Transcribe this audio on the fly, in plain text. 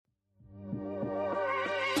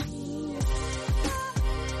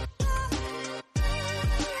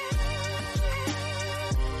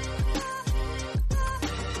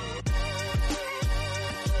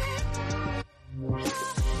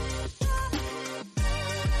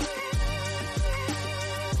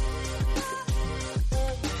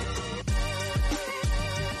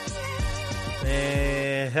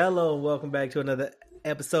Hello and welcome back to another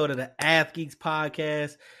episode of the Ath Geeks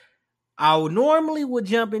podcast. I normally would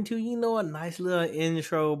jump into, a nice little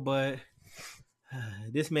intro, but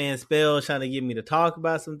this man Spell trying to get me to talk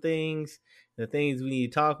about some things. The things we need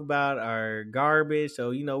to talk about are garbage,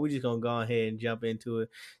 so we're just gonna go ahead and jump into it.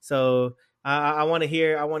 So I want to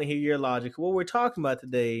hear your logic. What we're talking about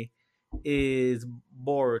today is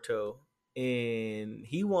Boruto, and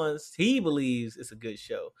he believes it's a good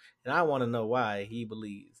show, and I want to know why he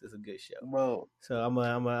believes it's a good show. Well, So I'm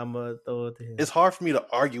gonna throw it to him. it's hard for me to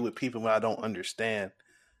argue with people when I don't understand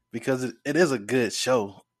because it is a good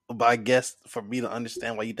show. But I guess for me to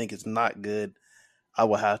understand why you think it's not good, I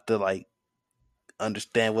would have to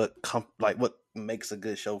understand what makes a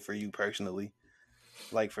good show for you personally.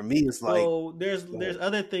 Like for me, it's Well, there's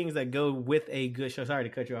other things that go with a good show. Sorry to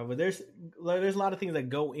cut you off, but there's a lot of things that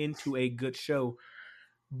go into a good show.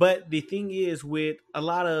 But the thing is, with a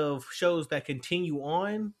lot of shows that continue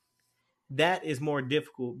on, that is more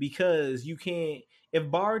difficult because you can't. If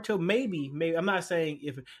Baruto, maybe I'm not saying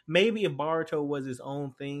if Baruto was his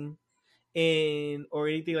own thing and or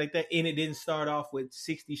anything like that, and it didn't start off with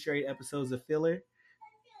 60 straight episodes of filler,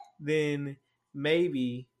 then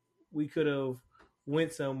maybe we could have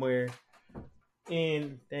went somewhere.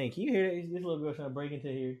 And dang, can you hear that? This little girl trying to break into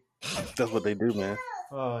here. that's what they do, man.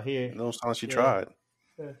 Oh, here. No sounds she tried.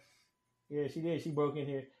 Yeah, she did. She broke in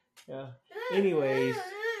here. Yeah. Anyways.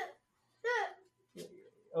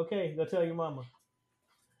 Okay, go tell your mama.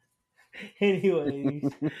 Anyways.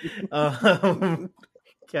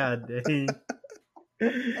 God dang.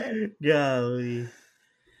 Golly.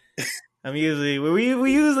 I'm usually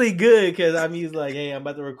we usually good because I'm usually like, hey, I'm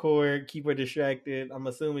about to record, keep her distracted. I'm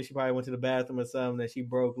assuming she probably went to the bathroom or something that she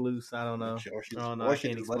broke loose. I don't know. I don't know. Or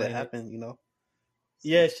she just let it happen, So,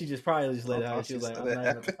 yeah, she just probably just let it happen. She was like, I'm not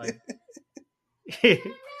gonna fight.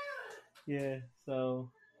 Yeah,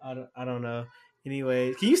 so I don't know.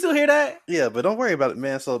 Anyways, can you still hear that? Yeah, but don't worry about it,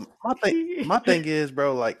 man. So my thing is,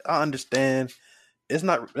 bro, I understand it's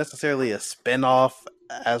not necessarily a spinoff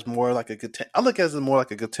as more like I look at it as more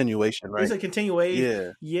like a continuation, right? It's a continuation.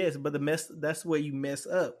 Yeah. Yes, but that's where you mess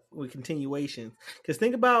up with continuations. Because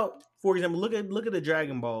think about, for example, look at the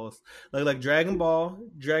Dragon Balls. Like Dragon Ball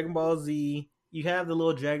Z. You have the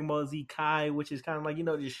little Dragon Ball Z Kai, which is kind of like,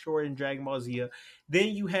 just shortened Dragon Ball Z. Then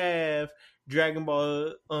you have Dragon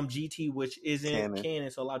Ball GT, which isn't canon,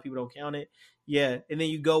 so a lot of people don't count it. Yeah, and then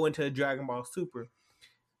you go into Dragon Ball Super.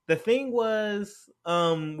 The thing was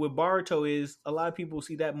with Baruto is a lot of people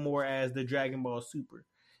see that more as the Dragon Ball Super.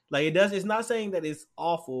 Like it's not saying that it's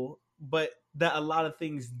awful, but that a lot of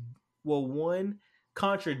things will one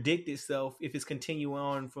contradict itself if it's continuing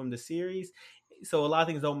on from the series. So a lot of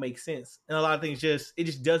things don't make sense, and a lot of things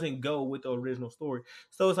just doesn't go with the original story.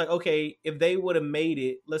 So it's like, okay, if they would have made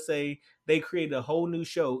it, let's say they created a whole new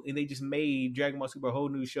show and they just made Dragon Ball Super a whole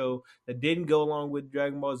new show that didn't go along with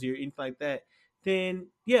Dragon Ball Z or anything like that, then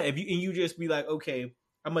yeah, if you just be like, okay,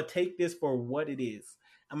 I'm gonna take this for what it is.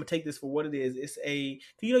 It's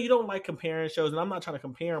you don't like comparing shows, and I'm not trying to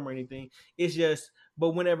compare them or anything. It's just,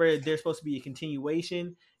 but whenever there's supposed to be a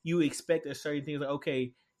continuation, you expect a certain things like,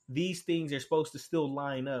 okay, these things are supposed to still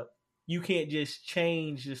line up. You can't just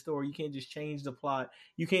change the story. You can't just change the plot.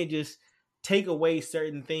 You can't just take away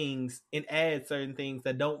certain things and add certain things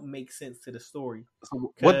that don't make sense to the story.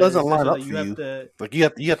 So what doesn't line up for you?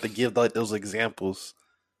 You have to give those examples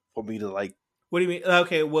for me to like. What do you mean?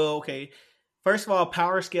 Okay. First of all,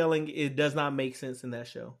 power scaling, it does not make sense in that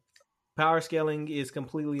show. Power scaling is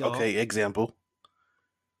completely off. Okay, example.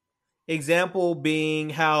 Example being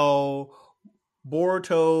how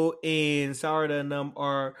Boruto and Sarada and them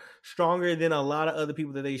are stronger than a lot of other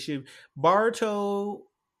people that they should. Boruto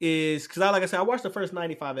is, because like I said, I watched the first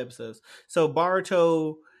 95 episodes. So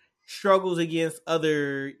Boruto struggles against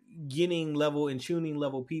other Genin level and Chunin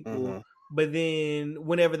level people. Mm-hmm. But then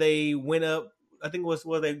whenever they went up, I think it was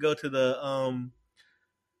where they go to the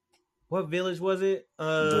what village was it?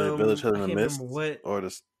 The village in the mist, what, or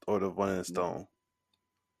the one in the stone.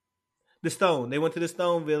 The stone. They went to the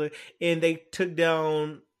stone village and they took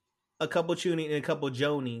down a couple Chunin and a couple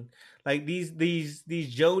Jonin. Like these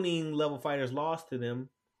Jonin level fighters lost to them,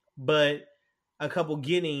 but a couple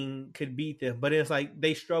Genin could beat them. But it's like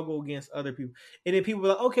they struggle against other people, and then people are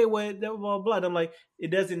like, okay, well, blah blah blah. I'm like,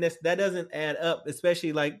 that doesn't add up.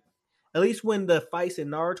 Especially like, at least when the fights in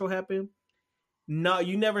Naruto happened, no,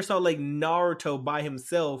 you never saw like Naruto by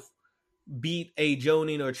himself beat a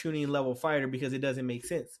Jonin or Chunin level fighter because it doesn't make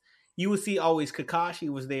sense. You would see always Kakashi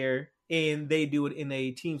was there and they do it in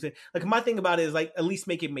a team. Like my thing about it is like, at least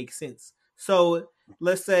make it make sense. So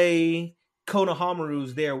let's say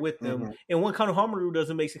Konohamaru's there with them, Mm-hmm. and when Konohamaru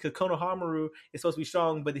doesn't make sense because Konohamaru is supposed to be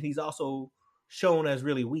strong, but then he's also shown as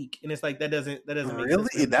really weak, and it's like that doesn't make Really?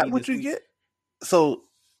 sense for Is him to that be what this you weak. get? So,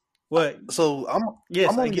 What? so I'm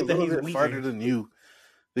Yes, I only a get that little he's bit weaker. farther than you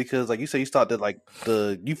because, like you say, you started like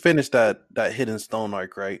you finished that Hidden Stone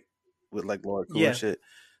arc, right? With like Lord Cool and Yeah. shit.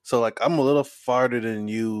 So like I'm a little farther than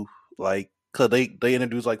you, like, cause they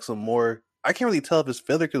introduce like some more. I can't really tell if it's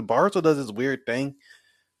filler because Baruto does this weird thing,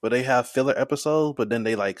 but they have filler episodes, but then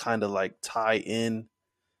they like kind of like tie in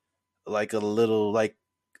like a little like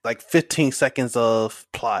 15 seconds of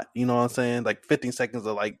plot. You know what I'm saying? Like 15 seconds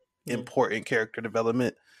of like Yeah. important character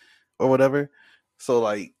development or whatever. So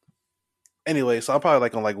like anyway, so I'm probably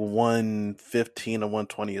like on like 115 or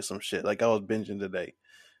 120 or some shit. Like I was binging today.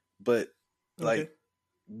 But Okay. like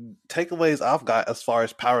takeaways I've got as far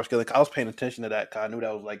as power scaling, I was paying attention to that cause I knew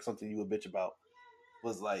that was like something you would bitch about.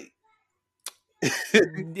 Was like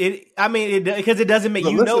I mean, because it doesn't make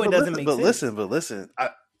it doesn't make sense. but listen.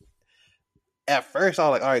 At first I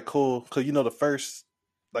was like, all right, cool. Cause you know the first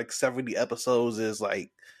like 70 episodes is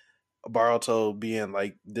like Baruto being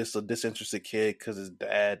like this a disinterested kid because his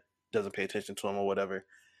dad doesn't pay attention to him or whatever.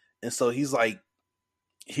 And so he's like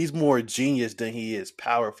he's more genius than he is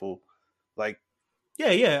powerful. Like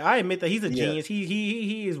Yeah, I admit that he's a yeah, genius.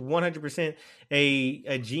 He is 100%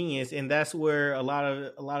 a genius, and that's where a lot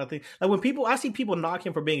of things like when people I see people knock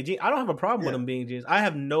him for being a genius. I don't have a problem with yeah. him being a genius. I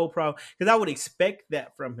have no problem because I would expect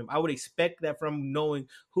that from him. I would expect that from knowing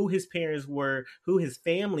who his parents were, who his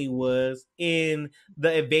family was, and the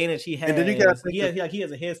advantage he And then you gotta has. think of He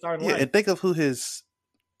has a head start in yeah, life. and think of who his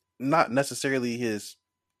not necessarily his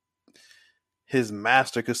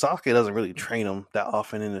master because Sasuke doesn't really train him that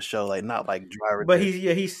often in the show, like not like Driver But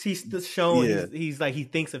did. he's still shown Yeah, he's like he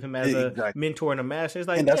thinks of him as a exactly. mentor and a master. It's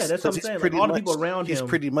And like yeah, that's that's what because I'm saying. Like all the people around he's him.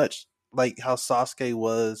 pretty much like how Sasuke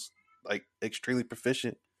was like extremely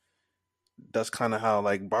proficient. That's kind of how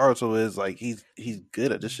like Baruto is like he's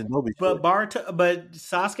good at this shinobi shit. But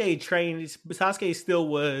Sasuke still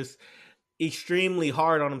was extremely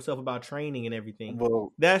hard on himself about training and everything.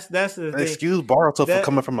 Well, That's the thing. excuse Baruto for That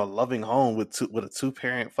coming from a loving home with a two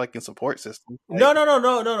parent fucking support system. Like,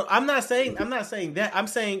 no. I'm not saying that. I'm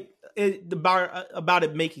saying about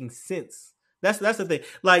it making sense. That's the thing.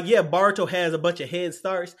 Like, yeah, Baruto has a bunch of head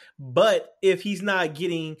starts, but if he's not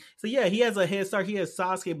getting, so yeah, he has a head start. He has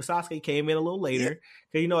Sasuke, but Sasuke came in a little yeah, later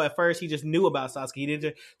because at first he just knew about Sasuke. He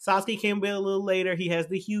didn't. Sasuke came in a little later. He has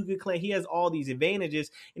the Hyuga clan. He has all these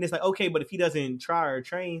advantages, and it's like okay, but if he doesn't try or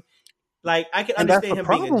train, like I can and that's the understand him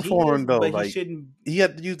being a problem for genius, him though. but he Like shouldn't. he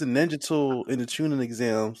had to use the ninja tool in the tuning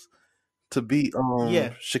exams to beat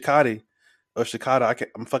Yeah, Shikari or Shikata.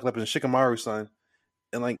 I'm fucking up in Shikamaru's son.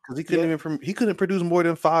 And like, because he couldn't yep, he couldn't produce more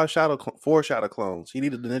than four shadow clones. He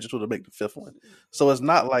needed the ninja tool to make the fifth one. So it's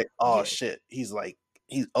not like, oh yeah. shit, he's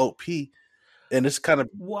OP, and it's kind of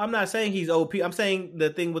Well, I'm not saying he's OP. I'm saying the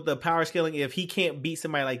thing with the power scaling, if he can't beat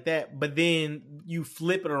somebody like that, but then you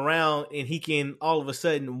flip it around and he can all of a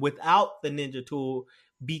sudden, without the ninja tool,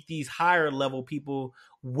 beat these higher level people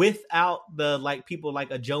without the like people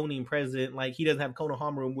like a Jonin president. Like he doesn't have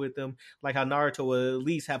Konohamaru with him, like how Naruto will at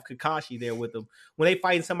least have Kakashi there with him. When they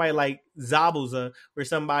fight somebody like Zabuza or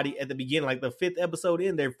somebody at the beginning, like the fifth episode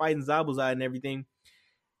in, they're fighting Zabuza and everything,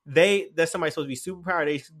 that's somebody supposed to be super powered.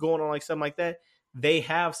 They going on like something like that. They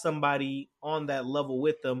have somebody on that level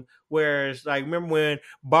with them. Whereas, like, remember when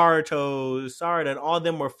Baruto, Sarada, and all of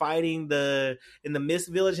them were fighting in the Mist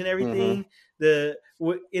Village and mm-hmm. everything.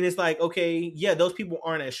 And it's like, okay, yeah, those people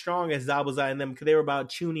aren't as strong as Zabuza and them because they were about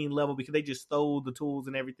tuning level because they just stole the tools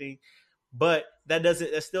and everything. But that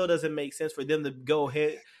still doesn't make sense for them to go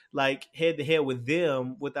head to head with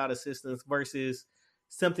them without assistance versus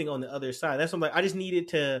something on the other side. That's what I'm like. I just needed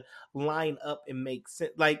to line up and make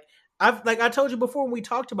sense. I told you before when we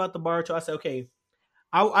talked about the Baruto, I said, okay,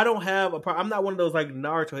 I don't have a problem. I'm not one of those like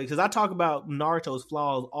Naruto because I talk about Naruto's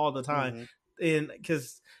flaws all the time. Mm-hmm. And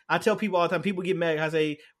because I tell people all the time, people get mad. I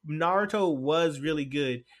say Naruto was really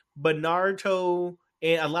good, but Naruto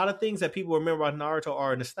and a lot of things that people remember about Naruto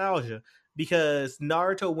are nostalgia because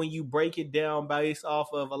Naruto, when you break it down based off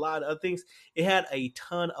of a lot of other things, it had a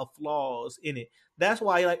ton of flaws in it. That's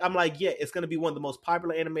why, like, I'm like, yeah, it's gonna be one of the most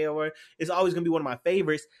popular anime ever. It's always gonna be one of my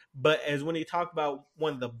favorites. But as when they talk about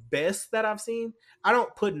one of the best that I've seen, I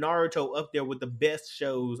don't put Naruto up there with the best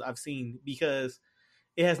shows I've seen because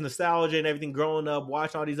it has nostalgia and everything growing up,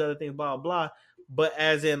 watching all these other things, blah blah. But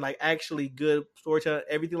as in like actually good storytelling,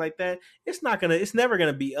 everything like that, it's never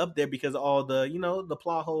gonna be up there because of all the the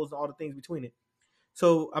plot holes and all the things between it.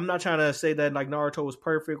 So I'm not trying to say that like Naruto was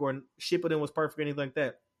perfect or Shippuden was perfect or anything like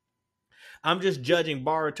that. I'm just judging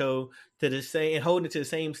Baruto to the same and holding it to the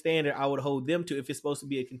same standard I would hold them to if it's supposed to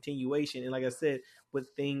be a continuation. And like I said, with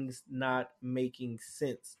things not making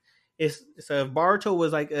sense. It's so if Baruto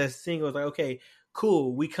was like a single, it's like, okay,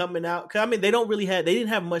 cool, we coming out. 'Cause, I mean, they didn't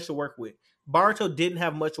have much to work with. Baruto didn't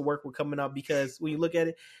have much to work with coming out because when you look at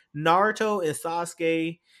it, Naruto and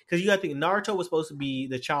Sasuke, because you got to think Naruto was supposed to be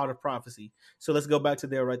the child of prophecy. So let's go back to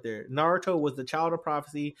there right there. Naruto was the child of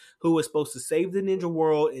prophecy who was supposed to save the ninja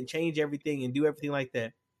world and change everything and do everything like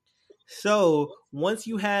that. So once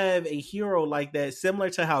you have a hero like that, similar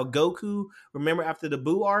to how Goku, remember after the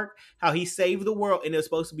Buu arc, how he saved the world and it was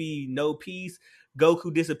supposed to be no peace,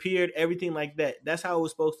 Goku disappeared, everything like that. That's how it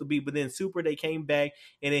was supposed to be. But then Super, they came back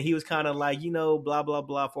and then he was kind of like, blah, blah,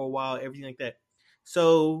 blah for a while, everything like that.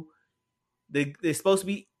 So it's supposed to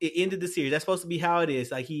be, it ended the series. That's supposed to be how it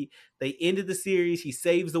is. Like they ended the series. He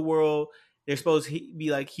saves the world. They're supposed to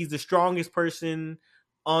be like he's the strongest person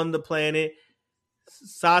on the planet.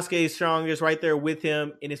 Sasuke is strongest right there with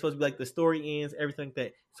him, and it's supposed to be like the story ends, everything like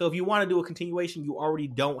that. So if you want to do a continuation, you already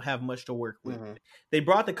don't have much to work with. Mm-hmm. They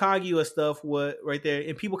brought the Kaguya stuff right there,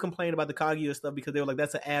 and people complain about the Kaguya stuff because they were like,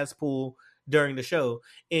 that's an ass pull during the show.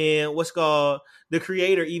 And the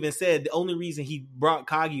creator even said the only reason he brought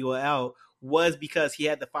Kaguya out was because he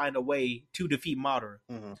had to find a way to defeat Madara.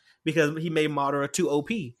 Mm-hmm. Because he made Madara too OP.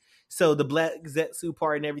 So the Black Zetsu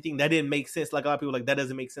part and everything, that didn't make sense. Like a lot of people like, that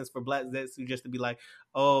doesn't make sense for Black Zetsu just to be like,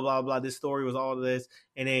 oh, blah, blah, this story was all this.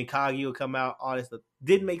 And then Kagi will come out, all this stuff.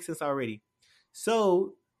 Didn't make sense already.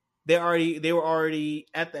 So they were already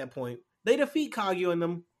at that point. They defeat Kaguya and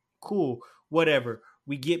them. Cool. Whatever.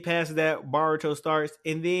 We get past that. Baruto starts.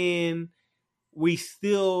 And then we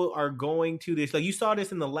still are going to this. Like you saw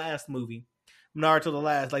this in the last movie. Naruto the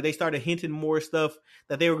Last, like they started hinting more stuff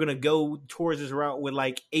that they were gonna go towards this route with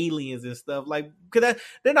like aliens and stuff, like because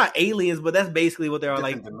they're not aliens, but that's basically what they are,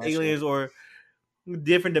 like aliens or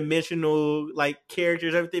different dimensional like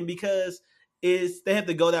characters, everything. Because they have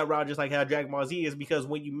to go that route, just like how Dragon Ball Z is. Because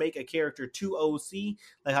when you make a character too OC,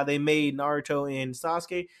 like how they made Naruto and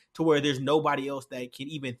Sasuke, to where there's nobody else that can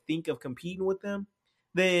even think of competing with them,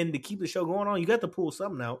 then to keep the show going on, you got to pull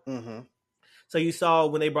something out. Mm-hmm. So you saw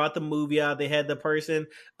when they brought the movie out, they had the person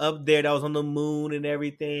up there that was on the moon and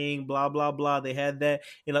everything, blah, blah, blah. They had that.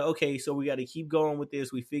 And like, okay, so we got to keep going with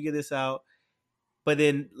this. We figure this out. But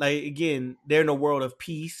then, like, again, they're in a world of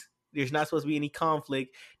peace. There's not supposed to be any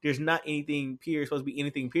conflict. There's not anything period, supposed to be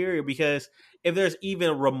anything period. Because if there's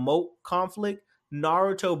even remote conflict,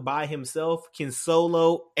 Naruto by himself can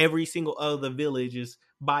solo every single other villages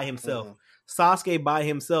by himself. Mm-hmm. Sasuke by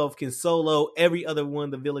himself can solo every other one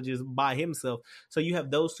of the villages by himself. So you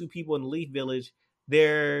have those two people in the Leaf Village.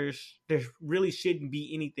 There really shouldn't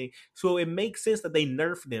be anything. So it makes sense that they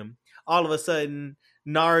nerf them. All of a sudden,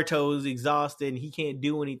 Naruto's exhausted and he can't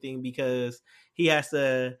do anything because he's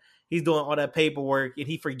doing all that paperwork and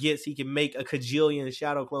he forgets he can make a cajillion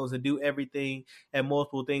shadow clones and do everything and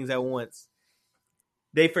multiple things at once.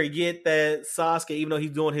 They forget that Sasuke, even though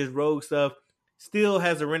he's doing his rogue stuff, still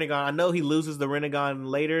has a Rinnegan. I know he loses the Rinnegan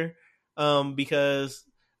later because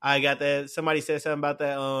I got that. Somebody said something about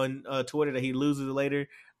that on Twitter that he loses it later.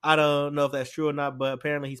 I don't know if that's true or not, but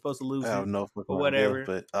apparently he's supposed to lose it. I don't know or whatever.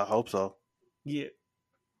 But I hope so. Yeah.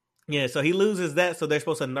 Yeah, so he loses that, so they're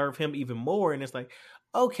supposed to nerf him even more. And it's like,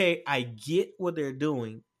 okay, I get what they're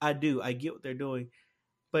doing. I do. I get what they're doing.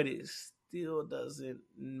 But it still doesn't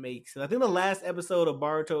make sense. I think the last episode of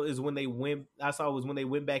Baruto is when they went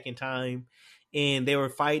back in time and they were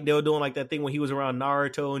fighting. They were doing like that thing when he was around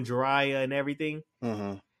Naruto and Jiraiya and everything.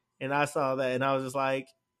 Mm-hmm. And I saw that and I was just like,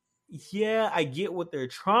 yeah, I get what they're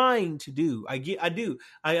trying to do. I do.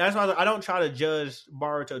 That's why I don't try to judge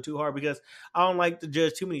Baruto too hard because I don't like to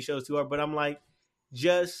judge too many shows too hard. But I'm like,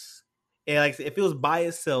 like if it was by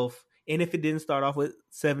itself, and if it didn't start off with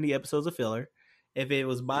 70 episodes of filler, if it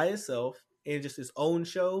was by itself and just its own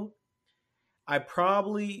show, I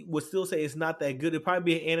probably would still say it's not that good. It'd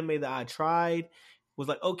probably be an anime that I tried, was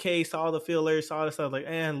like, okay, saw the fillers, saw the stuff, like,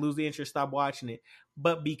 lose the interest, stop watching it.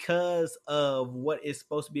 But because of what is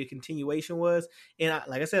supposed to be a continuation was, and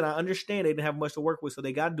like I said, I understand they didn't have much to work with, so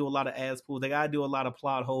they got to do a lot of ass pulls, they got to do a lot of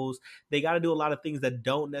plot holes, they got to do a lot of things that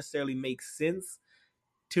don't necessarily make sense.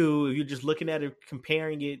 To if you're just looking at it,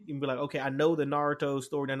 comparing it, and be like, okay, I know the Naruto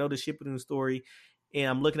story, I know the Shippuden story, and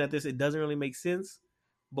I'm looking at this, it doesn't really make sense,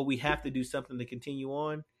 but we have to do something to continue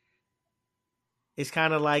on. It's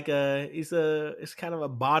kind of like it's kind of a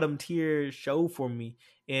bottom tier show for me.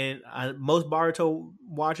 And most Baruto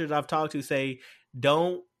watchers I've talked to say,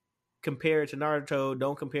 don't compare it to Naruto,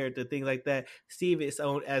 don't compare it to things like that. See if it's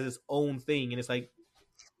as its own thing. And it's like,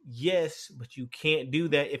 Yes, but you can't do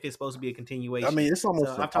that if it's supposed to be a I continuation. mean, it's So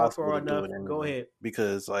almost I've talked impossible for to do enough. it Go anyway ahead.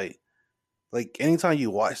 because like anytime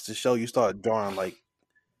you watch the show, you start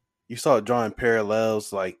drawing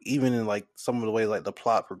parallels, like even in like some of the way like the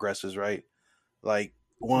plot progresses, right? Like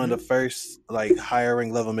one of Hmm. the first like higher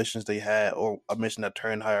rank level missions they had, or a mission that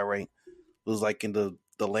turned higher rank, was like in the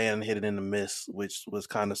land hidden in the mist, which was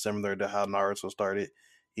kind of similar to how Naruto started,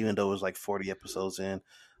 even though it was like 40 episodes in.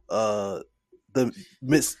 Uh, the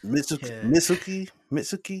Yeah,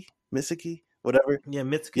 Mitsuki, whatever. yeah,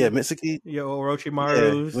 Yeah, Mitsuki, Mitsuki. yeah,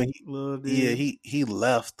 Yeah, Orochimaru's when he little yeah dude. he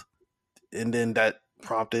left, and then that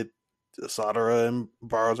prompted Sadara and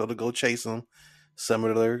Boruto to go chase him,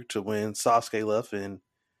 similar to when Sasuke left, and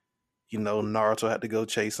Naruto had to go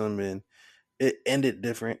chase him, and it ended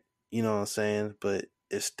different. You know what I'm saying? But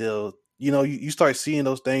it's still, you start seeing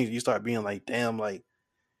those things, you start being like, damn, like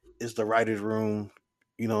it's the writers' room.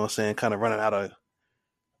 You know what I'm saying? Kind of running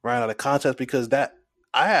out of context because that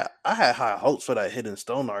I had high hopes for that Hidden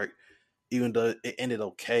Stone arc, even though it ended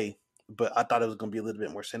okay. But I thought it was gonna be a little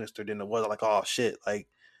bit more sinister than it was. Like, oh shit, like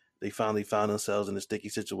they finally found themselves in a sticky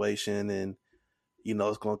situation, and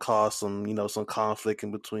it's gonna cause some conflict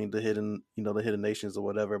in between the hidden nations or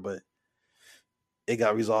whatever. But it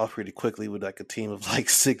got resolved pretty quickly with like a team of like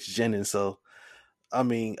six Genin. So I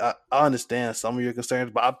mean, I understand some of your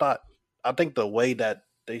concerns, but I think the way that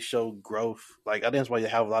they show growth, like I think that's why you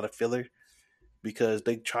have a lot of filler, because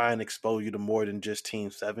they try and expose you to more than just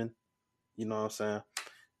Team Seven. You know what I'm saying?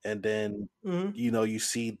 And then Hmm. you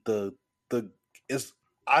see the it's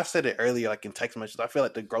I said it earlier, like in text messages. I feel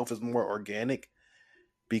like the growth is more organic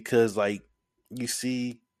because like you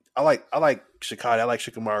see, I like Shikari, I like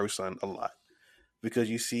Shikamaru's son a lot because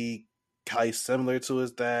you see how he's similar to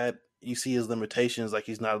his dad. You see his limitations, like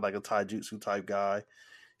he's not like a taijutsu type guy.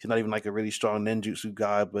 He's not even like a really strong ninjutsu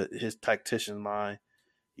guy, but his tactician mind,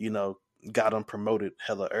 you know, got him promoted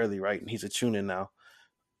hella early, right? And he's a tuning now.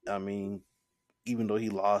 I mean, even though he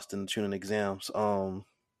lost in the tuning exams,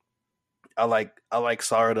 I like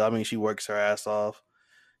Sarada. I mean, she works her ass off,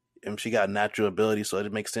 and she got natural ability, so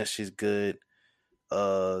it makes sense she's good.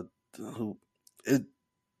 Uh, who it,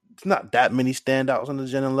 it's not that many standouts on the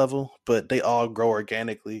Genin level, but they all grow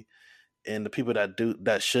organically. And the people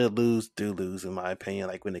that should lose do lose, in my opinion.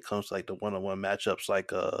 Like when it comes to like the one on one matchups,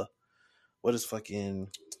 like what is fucking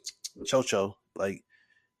Chocho? Like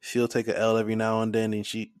she'll take a L every now and then, and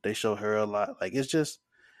they show her a lot. Like it's just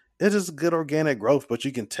good organic growth, but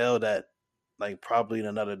you can tell that like probably in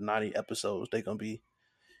another 90 episodes they gonna be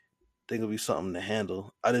something to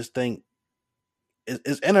handle. I just think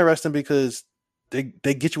it's interesting because they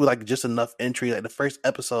get you with like just enough entry. Like the first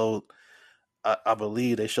episode, I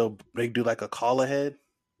believe they do like a call ahead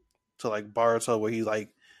to like Baruto where he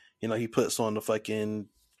like, he puts on the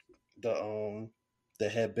the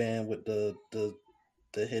headband with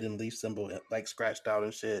the hidden leaf symbol like scratched out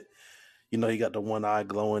and shit. He got the one eye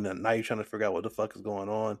glowing, and now you're trying to figure out what the fuck is going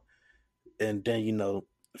on. And then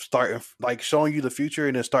starting like showing you the future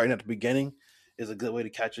and then starting at the beginning is a good way to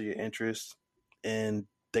capture your interest. And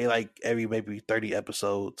they like every maybe 30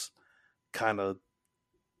 episodes kind of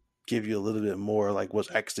give you a little bit more like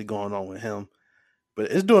what's actually going on with him.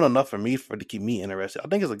 But it's doing enough for me to keep me interested. I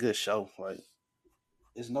think it's a good show. Like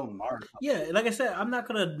it's no Naruto. Yeah, like I said, I'm not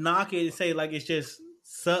gonna knock it and say like it's just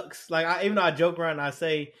sucks. Like even though I joke around and I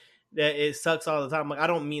say that it sucks all the time, like I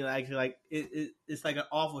don't mean actually like it's like an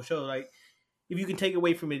awful show. Like if you can take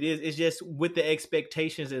away from it, it's just with the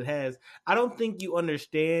expectations it has. I don't think you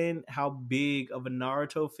understand how big of a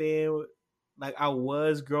Naruto fan like I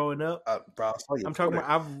was growing up. Bro, I saw I'm talking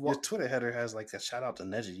about Your Twitter header has like a shout out to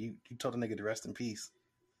Neji. You told the nigga to rest in peace.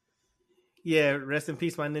 yeah, rest in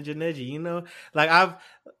peace, my ninja Neji. Like I've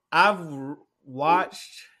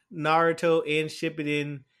watched Naruto and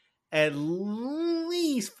Shippuden at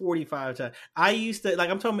least 45 times. I used to like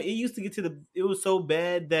I'm talking. About, it used to get to the. It was so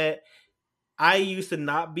bad that I used to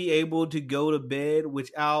not be able to go to bed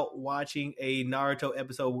without watching a Naruto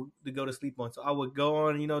episode to go to sleep on. So I would go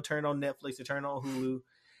on, turn on Netflix or turn on Hulu,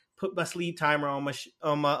 put my sleep timer on my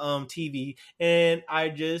TV, and I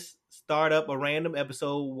just start up a random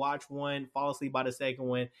episode, watch one, fall asleep by the second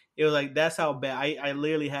one. It was like that's how bad I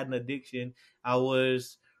literally had an addiction. I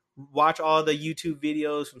was watch all the YouTube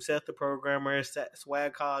videos from Seth the Programmer,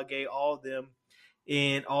 Swag Kage, all of them,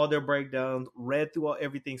 and all their breakdowns. Read through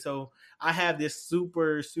everything, so I have this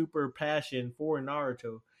super super passion for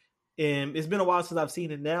Naruto, and it's been a while since I've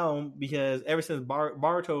seen it now because ever since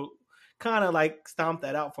Baruto kind of like stomped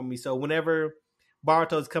that out for me. So whenever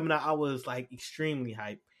Baruto's coming out, I was like extremely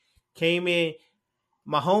hyped. Came in,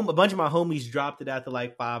 a bunch of my homies dropped it after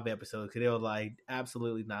like 5 episodes because they were like,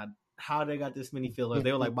 absolutely not. how they got this many fillers.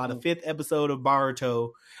 They were like by the 5th episode of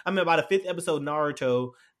Naruto. By the 5th episode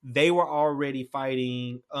Naruto, they were already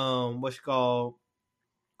fighting. What's it called?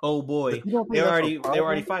 Oh boy, they were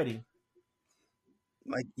already fighting.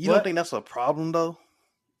 Like, you don't think that's a problem though?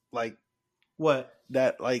 Like, what?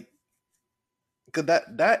 That, like, because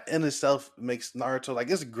that in itself makes Naruto, like,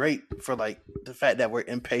 it's great for, like, the fact that we're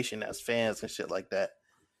impatient as fans and shit like that.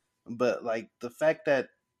 But, like, the fact that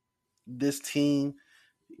this team,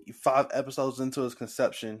 5 episodes into its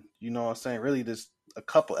conception, you know what I'm saying? Really, just a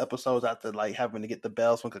couple episodes after, like, having to get the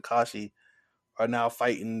bells from Kakashi, are now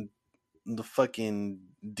fighting the fucking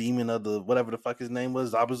demon of the whatever the fuck his name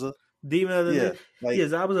was, Zabuza. Demon of the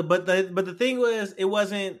Zabuza. But the thing was, it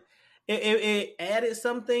wasn't. It added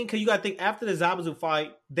something because you got to think after the Zabuza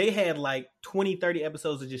fight, they had like 20, 30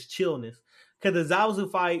 episodes of just chillness. Because the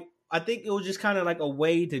Zabuza fight, I think it was just kind of like a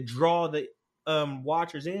way to draw the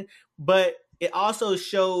watchers in, but it also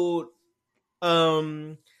showed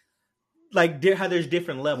like how there's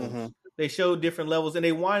different levels. Mm-hmm. They showed different levels, and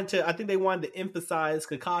I think they wanted to emphasize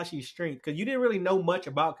Kakashi's strength because you didn't really know much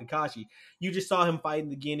about Kakashi. You just saw him fight in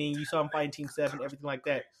the beginning. You saw him fighting Team 7, everything like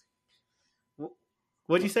that.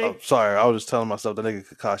 What'd you say? I'm sorry, I was just telling myself that nigga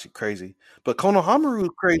Kakashi crazy, but Konohamaru is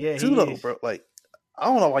crazy too, though, bro. Like, I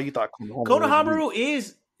don't know why you thought Konohamaru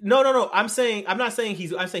is. No. I'm not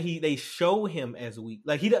saying they show him as weak.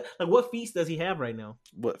 Like what feats does he have right now?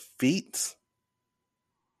 What feats?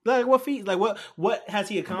 Like what feats? Like what has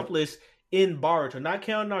he accomplished in Boruto? Not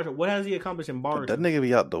counting Naruto. What has he accomplished in Boruto? That nigga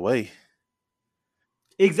be out the way.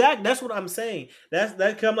 Exactly. That's what I'm saying.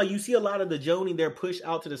 That come like you see a lot of the Jonin, they're pushed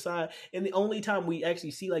out to the side, and the only time we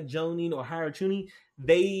actually see like Jonin or Harachuni,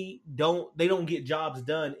 they don't get jobs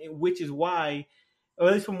done, which is why, or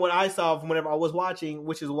at least from what I saw from whenever I was watching,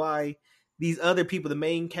 which is why these other people, the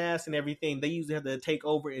main cast and everything, they usually have to take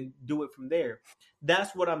over and do it from there.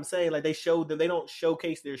 That's what I'm saying. Like they showed them, they don't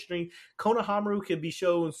showcase their strength. Konohamaru can be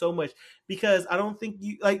shown so much because I don't think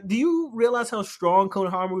you like. Do you realize how strong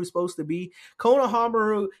Konohamaru is supposed to be?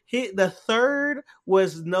 Konohamaru the 3rd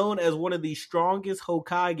was known as one of the strongest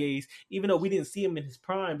Hokages, even though we didn't see him in his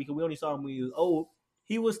prime because we only saw him when he was old.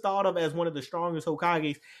 He was thought of as one of the strongest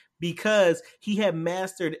Hokages because he had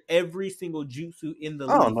mastered every single jutsu in the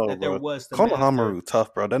league that there was to Konohamaru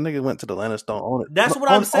tough, bro. That nigga went to the Land of Stone on it. That's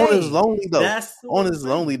what I'm saying. On his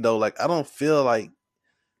lonely though. Like I don't feel like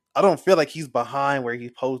he's behind where he's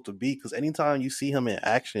supposed to be because anytime you see him in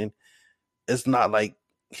action, it's not like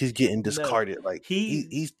he's getting discarded. No, like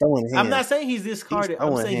he's throwing hands. I'm not saying he's discarded.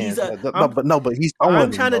 I'm saying hands. But he's throwing.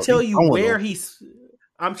 I'm trying to tell you where he's.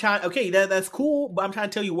 I'm trying. Okay, that's cool, but I'm trying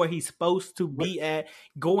to tell you where he's supposed to be at,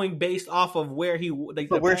 going based off of where he. Like,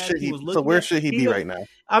 so where should he? So where should he be right now?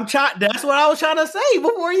 I'm trying. That's what I was trying to say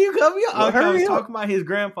before you come here. I was talking about his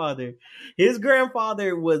grandfather. His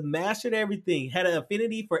grandfather was mastered everything, had an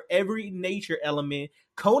affinity for every nature element.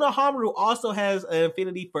 Konohamaru also has an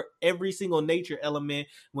affinity for every single nature element.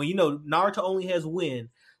 When Naruto only has wind.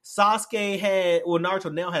 Sasuke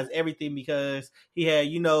Naruto now has everything because he had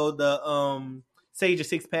the Sage of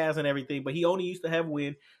 6 paths and everything, but he only used to have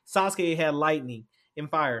wind. Sasuke had lightning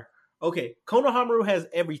and fire. Okay, Konohamaru has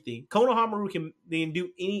everything. Konohamaru can then do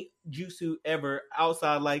any jutsu ever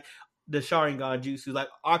outside like the Sharingan jutsu, like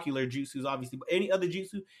ocular jutsus, obviously, but any other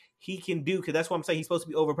jutsu he can do because that's what I'm saying. He's supposed to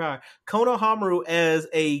be overpowered. Konohamaru, as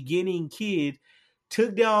a beginning kid,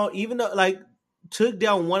 took down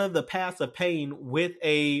one of the paths of pain with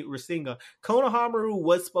a Rasengan. Konohamaru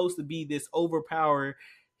was supposed to be this overpowered.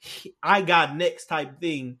 I got next type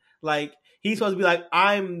thing. Like he's supposed to be like,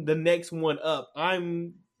 I'm the next one up.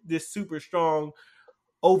 I'm this super strong,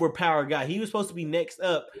 overpowered guy. He was supposed to be next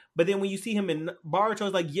up. But then when you see him in Boruto,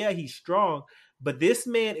 it's like, yeah, he's strong. But this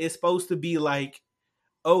man is supposed to be like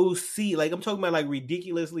OC. Like I'm talking about like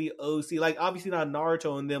ridiculously OC. Like obviously not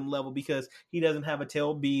Naruto in them level because he doesn't have a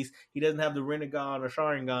tail beast. He doesn't have the Rinnegan or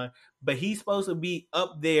Sharingan. But he's supposed to be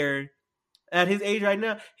up there. At his age right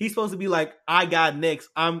now, he's supposed to be like, I got next.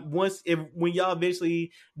 When y'all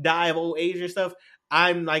eventually die of old age and stuff,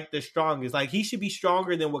 I'm like the strongest. Like he should be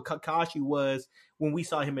stronger than what Kakashi was when we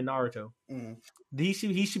saw him in Naruto. Mm.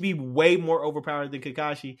 He should be way more overpowered than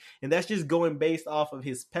Kakashi, and that's just going based off of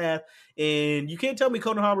his path. And you can't tell me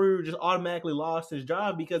Konohamaru just automatically lost his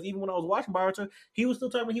drive because even when I was watching Naruto, he was still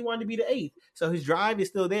telling me he wanted to be the 8th. So his drive is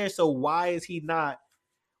still there. So why is he not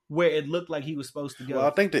where it looked like he was supposed to go? Well, I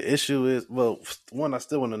think the issue is, one, I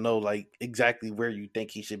still want to know like exactly where you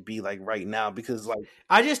think he should be like right now because like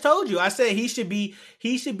I just told you, I said he should be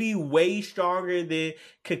way stronger than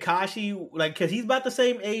Kakashi, like because he's about the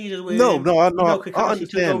same age as when Kakashi I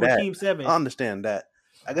understand took over Team 7. I understand that.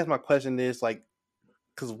 I guess my question is like,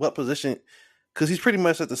 because what position? because he's pretty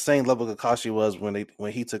much at the same level Kakashi was when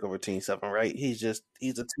he took over Team Seven, right? He's a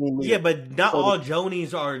team Yeah, leader. but not So all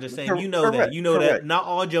Jonies are the same. You know that. correct, You know that correct. not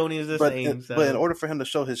all Jonies is the same. But in So order for him to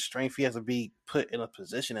show his strength, he has to be put in a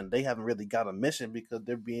position, and they haven't really got a mission because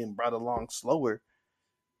they're being brought along slower.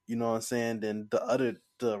 You know what I'm saying? Than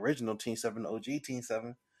the original Team Seven, OG Team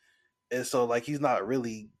Seven, and so like he's not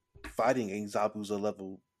really fighting a Zabuza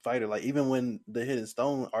level fighter. Like even when the Hidden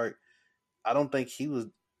Stone arc, I don't think he was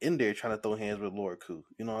in there trying to throw hands with Lord Ku.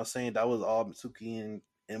 You know what I'm saying? That was all Mitsuki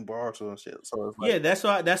and Boruto and shit. So it's like yeah,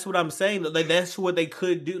 that's what I'm saying. Like that's what they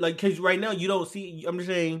could do. Like because right now you don't see. I'm just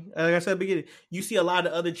saying. Like I said at the beginning, you see a lot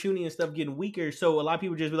of other tuning and stuff getting weaker. So a lot of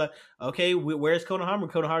people just be like, okay, where's Konohama?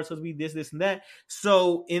 Konohama's supposed to be this, and that.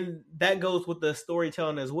 So in that goes with the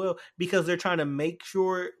storytelling as well because they're trying to make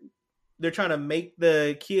sure they're trying to make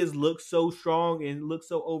the kids look so strong and look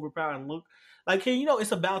so overpowered and look like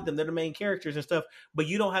it's about them. They're the main characters and stuff, but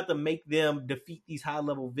you don't have to make them defeat these high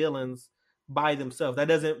level villains by themselves. That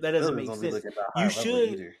doesn't villains make don't be sense. looking that You high level should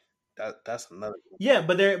either. That's another thing. yeah,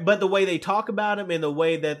 but the way they talk about them and the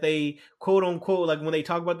way that they quote unquote like when they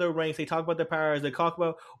talk about their ranks, they talk about their powers, they talk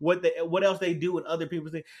about what else they do and other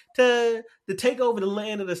people's things to take over the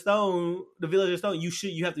land of the stone, the village of stone.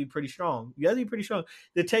 You have to be pretty strong. You have to be pretty strong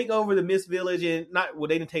to take over the Mist Village and not well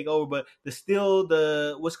they didn't take over, but to steal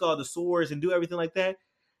the what's called the swords and do everything like that.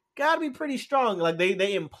 Got to be pretty strong. Like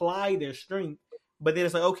they imply their strength, but then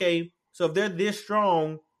it's like okay, so if they're this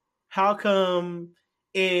strong, how come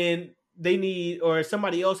and they need or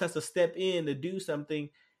somebody else has to step in to do something?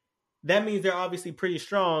 That means they're obviously pretty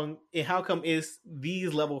strong. And how come it's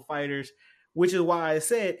these level fighters? Which is why I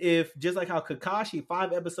said if just like how Kakashi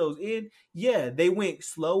 5 episodes in, yeah, they went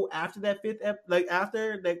slow after that like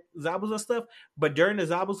after that Zabuza stuff, but during the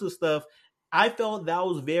Zabuza stuff, I felt that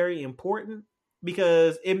was very important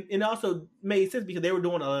because it also made sense because they were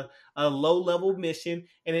doing a low level mission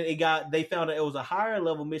and then they found out it was a higher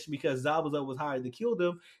level mission because Zabuza was hired to kill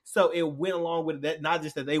them. So it went along with that, not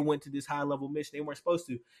just that they went to this high level mission, they weren't supposed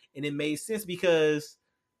to. And it made sense because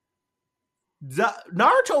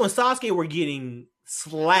Naruto and Sasuke were getting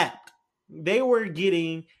slapped. They were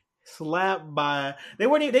getting slapped by they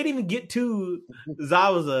didn't even get to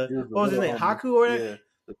Zabuza. He was the What was his little name? homie. Haku or whatever? Yeah.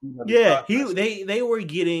 The 300 Yeah, progress. they were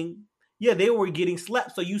getting they were getting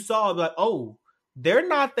slapped. So you saw like, oh, they're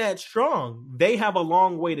not that strong. They have a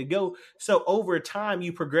long way to go. So over time,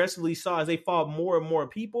 you progressively saw as they fought more and more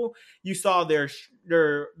people, you saw their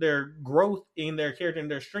growth in their character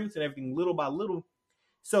and their strengths and everything little by little.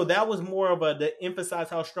 So that was more of a to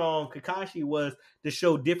emphasize how strong Kakashi was to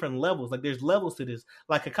show different levels. Like there's levels to this.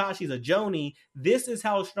 Like Kakashi's a Jonin. This is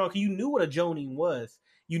how strong. You knew what a Jonin was.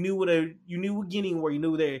 You knew Ginning where you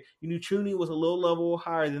knew there. You knew Chunin was a little level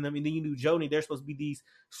higher than them, and then you knew Jonin. They're supposed to be these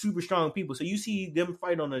super strong people. So you see them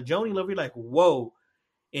fight on a Jonin level. You're like, whoa.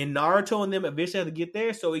 And Naruto and them eventually have to get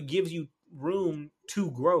there, so it gives you room to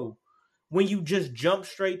grow. When you just jump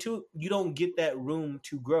straight to it, you don't get that room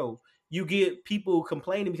to grow. You get people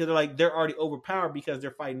complaining because they're already overpowered because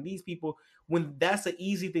they're fighting these people. When that's an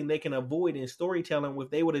easy thing they can avoid in storytelling, if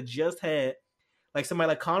they would have just had like somebody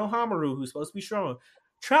like Konohamaru who's supposed to be strong,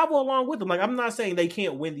 travel along with them. Like I'm not saying they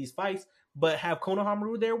can't win these fights, but have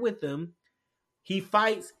Konohamaru there with them. He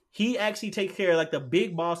fights. He actually takes care of like the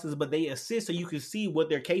big bosses, but they assist so you can see what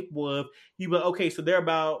they're capable of. You be like, okay, so they're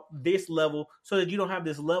about this level, so that you don't have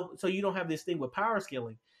this level, so you don't have this thing with power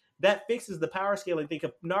scaling. That fixes the power scaling thing.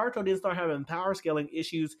 Naruto didn't start having power scaling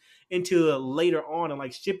issues until later on, and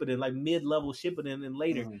like Shippuden, like mid-level Shippuden, and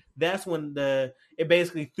later. Mm-hmm. That's when it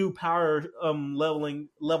basically threw power leveling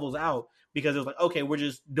levels out because it was like, okay, we're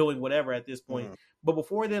just doing whatever at this point. Mm-hmm. But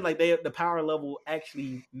before then, like the power level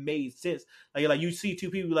actually made sense. Like you see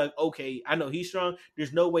two people like, okay, I know he's strong.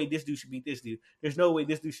 There's no way this dude should beat this dude. There's no way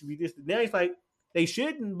this dude should beat this dude. Now it's like they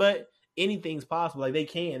shouldn't, but anything's possible. Like they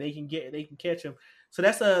can catch him. So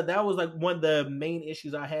that was like one of the main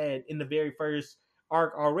issues I had in the very first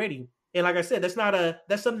arc already. And like I said, that's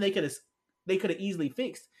something they could have easily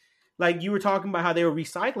fixed. Like you were talking about how they were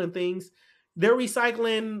recycling things. They're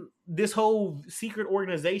recycling this whole secret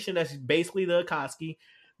organization that's basically the Akatsuki.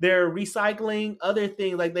 They're recycling other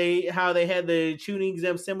things like how they had the tuning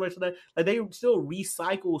exam similar to that. Like they still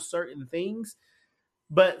recycle certain things,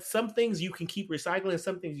 but some things you can keep recycling,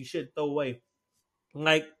 some things you should throw away.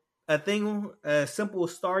 Like a thing as simple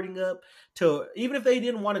as starting up to even if they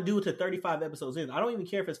didn't want to do it to 35 episodes in. I don't even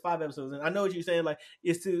care if it's 5 episodes in. I know what you're saying, like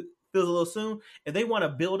it's too feels a little soon. If they want to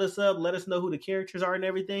build us up, let us know who the characters are and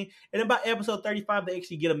everything. And then by episode 35, they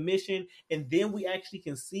actually get a mission, and then we actually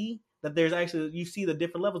can see that there's actually you see the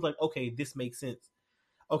different levels, like, okay, this makes sense.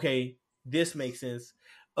 Okay, this makes sense.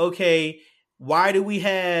 Okay, Why do we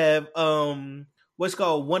have what's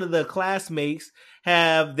called one of the classmates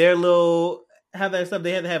have their little have that stuff?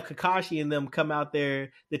 They had to have Kakashi and them come out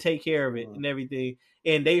there to take care of it and everything,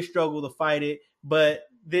 and they struggle to fight it. But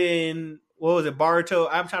then what was it, Baruto?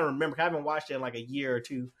 I'm trying to remember. I haven't watched it in like a year or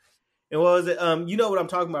two. And what was it? You know what I'm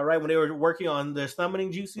talking about, right? When they were working on the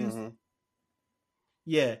summoning jutsus. Mm-hmm.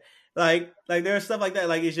 Yeah, like there's stuff like that.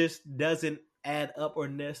 Like it just doesn't add up or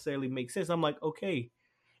necessarily make sense. I'm like, okay.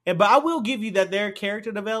 But I will give you that their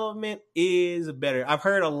character development is better. I've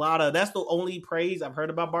heard a lot of that's the only praise I've heard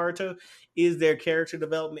about Baruto is their character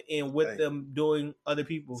development and with them doing other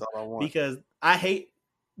people. That's all I want. Because I hate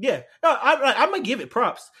yeah. No, I'm gonna give it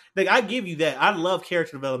props. Like I give you that. I love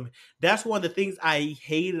character development. That's one of the things I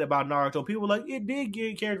hated about Naruto. People were like, it did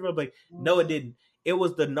get character development. Like, no, it didn't. It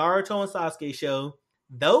was the Naruto and Sasuke show.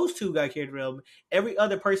 Those two got character development. Every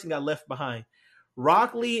other person got left behind.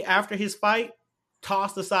 Rock Lee, after his fight,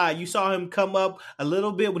 tossed aside. You saw him come up a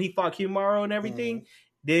little bit when he fought Kimaru and everything,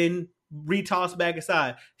 then retossed back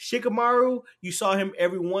aside. Shikamaru, you saw him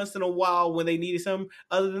every once in a while when they needed something.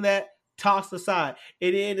 Other than that, tossed aside.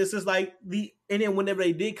 And then it's just like and then whenever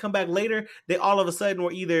they did come back later, they all of a sudden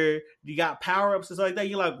were either you got power ups and stuff like that.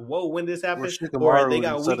 You're like, whoa, when did this happen? Or they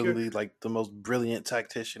got suddenly weaker. Like the most brilliant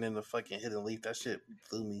tactician in the fucking Hidden Leaf. That shit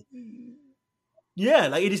blew me. Yeah,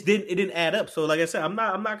 like it didn't add up. So like I said, I'm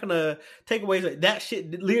not gonna take away that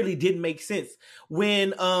shit literally didn't make sense.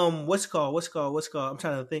 When what's it called? I'm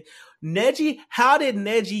trying to think. Neji, how did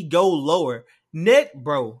Neji go lower?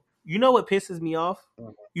 Bro, you know what pisses me off?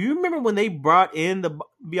 Mm-hmm. You remember when they brought in the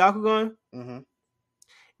Byakugan? Mm-hmm.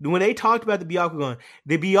 When they talked about the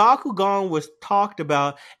Byakugan was talked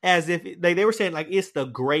about as if they were saying like it's the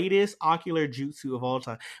greatest ocular jutsu of all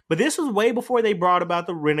time. But this was way before they brought about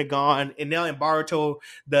the Rinnegan and now in Baruto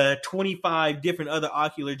the 25 different other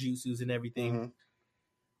ocular jutsus and everything.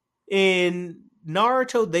 Mm-hmm. In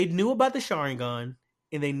Naruto, they knew about the Sharingan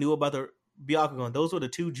and they knew about the Byakugan. Those were the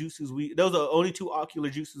two jutsus those are the only two ocular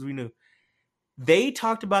jutsus we knew. They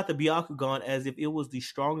talked about the Byakugan as if it was the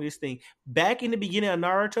strongest thing. Back in the beginning of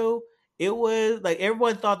Naruto, it was like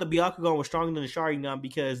everyone thought the Byakugan was stronger than the Sharingan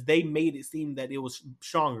because they made it seem that it was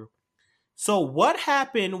stronger. So what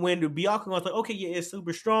happened when the Byakugan was like, okay, yeah, it's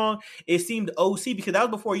super strong. It seemed OC because that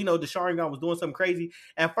was before, the Sharingan was doing something crazy.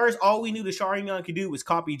 At first, all we knew the Sharingan could do was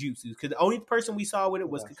copy jutsus because the only person we saw with it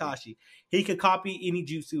was Kakashi. He could copy any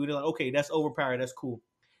jutsu and they're like, okay, that's overpowered. That's cool.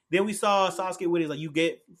 Then we saw Sasuke with it, like you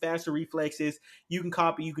get faster reflexes, you can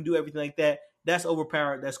copy, you can do everything like that. That's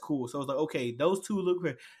overpowered. That's cool. So I was like, okay, those two look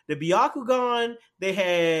great. The Byakugan, they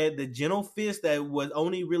had the Gentle Fist that was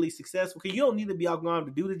only really successful. Because you don't need the Byakugan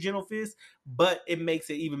to do the Gentle Fist, but it makes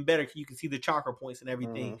it even better because you can see the chakra points and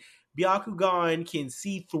everything. Byakugan can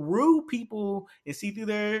see through people and see through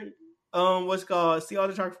their see all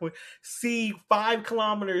the chakra points, see 5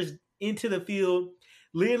 kilometers into the field.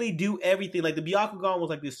 Literally do everything. Like the Byakugan was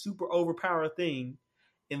like this super overpowered thing.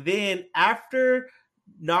 And then after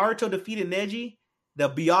Naruto defeated Neji, the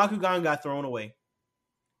Byakugan got thrown away.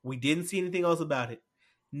 We didn't see anything else about it.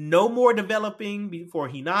 No more developing for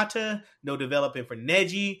Hinata. No developing for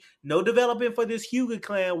Neji. No developing for this Hyuga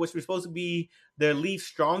clan, which was supposed to be their least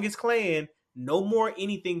strongest clan. No more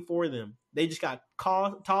anything for them. They just got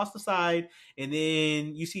tossed aside. And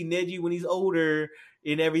then you see Neji when he's older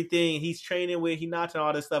and everything. He's training with Hinata and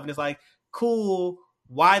all this stuff. And it's like, cool.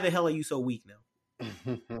 Why the hell are you so weak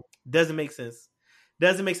now? Doesn't make sense.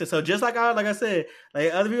 Doesn't make sense. So just like I said,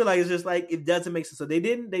 like other people, like it's just like it doesn't make sense. So they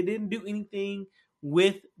didn't do anything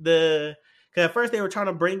with because at first they were trying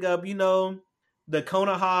to bring up, the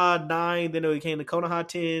Konoha 9, then it became the Konoha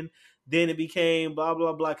 10, then it became blah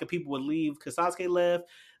blah blah because people would leave because Sasuke left,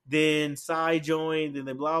 then Sai joined, then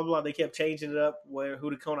they blah blah. They kept changing it up who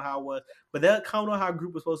the Konoha was, but that Konoha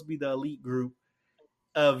group was supposed to be the elite group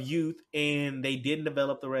of youth, and they didn't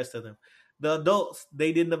develop the rest of them. The adults,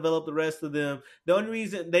 they didn't develop the rest of them. The only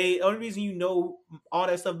reason you know all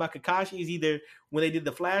that stuff about Kakashi is either when they did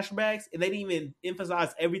the flashbacks, and they didn't even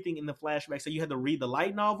emphasize everything in the flashbacks. So you had to read the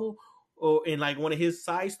light novel or in like one of his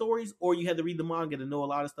side stories, or you had to read the manga to know a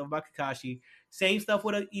lot of stuff about Kakashi. Same stuff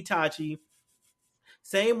with Itachi.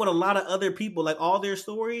 Same with a lot of other people, like all their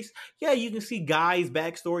stories. Yeah, you can see Guy's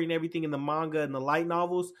backstory and everything in the manga and the light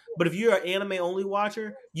novels. But if you're an anime only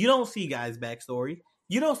watcher, you don't see Guy's backstory.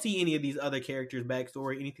 You don't see any of these other characters'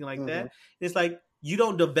 backstory, anything like that. It's like you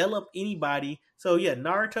don't develop anybody. So yeah,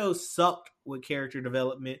 Naruto sucked with character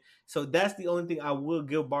development. So that's the only thing I will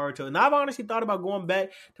give Boruto. And I've honestly thought about going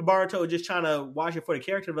back to Boruto, just trying to watch it for the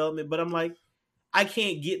character development. But I'm like, I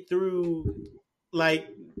can't get through like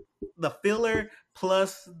the filler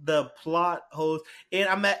plus the plot holes.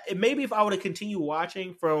 And maybe if I were to continue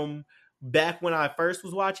watching from back when I first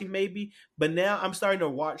was watching, maybe. But now I'm starting to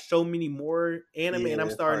watch so many more anime, Yeah, and I'm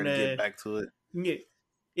it's starting hard to get to back to it. yeah,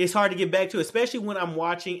 it's hard to get back to, especially when I'm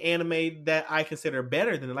watching anime that I consider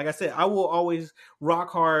better than it. Like I said, I will always rock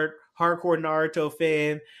hard, hardcore Naruto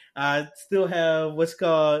fan. I still have what's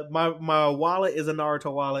called my wallet is a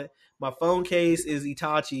Naruto wallet. My phone case is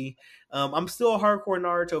Itachi. I'm still a hardcore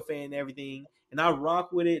Naruto fan and everything, and I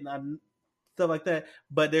rock with it and I stuff like that.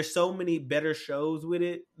 But there's so many better shows with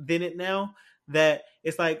it than it now that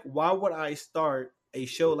it's like, why would I start a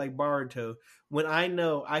show like Boruto when I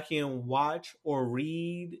know I can watch or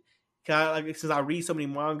read? Like since I read so many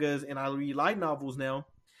mangas and I read light novels now,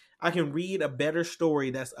 I can read a better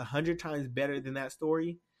story that's 100 times better than that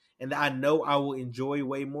story, and that I know I will enjoy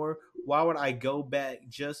way more. Why would I go back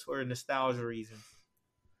just for nostalgia reasons?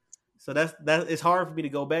 So that it's hard for me to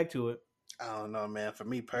go back to it. I don't know, man. For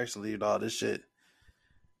me personally, all this shit,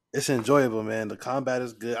 it's enjoyable, man. The combat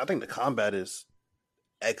is good. I think the combat is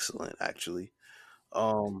excellent, actually.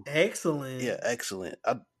 Um, Excellent. yeah, excellent.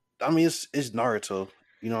 I mean, it's Naruto.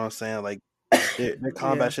 You know what I'm saying? Like their Yeah.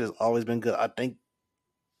 combat shit has always been good. I think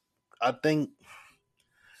I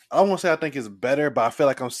don't want to say I think it's better, but I feel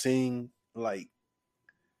like I'm seeing like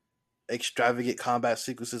extravagant combat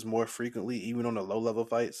sequences more frequently, even on the low level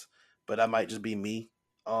fights. But that might just be me.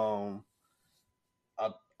 Um,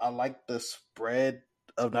 I I like the spread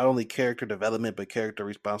of not only character development but character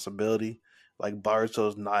responsibility. Like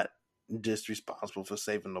Baruto's not just responsible for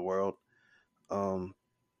saving the world. Um,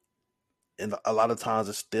 and a lot of times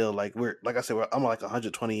it's still like we're like I said, I'm like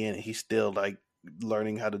 120 in, and he's still like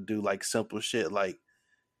learning how to do like simple shit like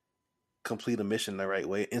complete a mission the right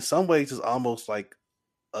way. In some ways, it's almost like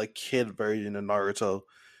a kid version of Naruto,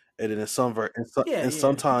 and then Yeah, and yeah.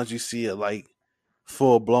 sometimes you see it like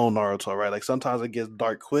full blown Naruto, right? Like sometimes it gets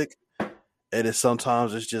dark quick, and then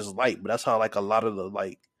sometimes it's just light. But that's how like a lot of the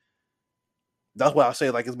like that's why I say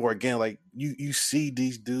like it's more again like you see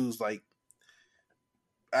these dudes like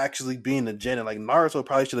actually being the Genin. Like Naruto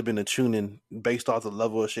probably should have been a Chunin based off the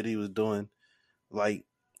level of shit he was doing like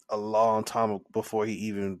a long time before he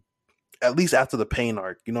even at least after the pain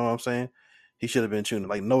arc. You know what I'm saying? He should have been Chunin.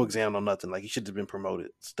 Like no exam, no nothing. Like he should have been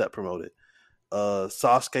promoted, step promoted.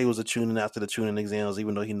 Sasuke was a Chunin after the Chunin exams,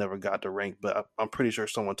 even though he never got the rank. But I'm pretty sure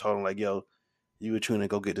someone told him like, "Yo, you a Chunin,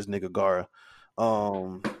 go get this nigga Gara."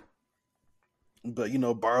 Um, but you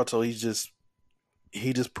know, Baruto,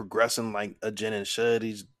 he just progressing like a Genin should.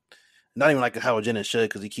 He's not even like how a Genin should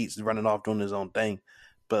because he keeps running off doing his own thing.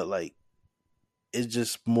 But like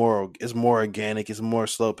it's more organic, it's more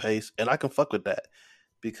slow paced, and I can fuck with that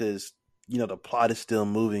because you know the plot is still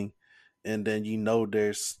moving, and then you know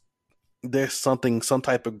there's something, some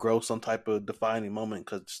type of growth, some type of defining moment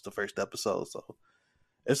because it's the first episode. So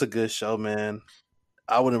it's a good show, man.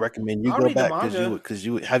 I wouldn't recommend you I'll go read the back manga. because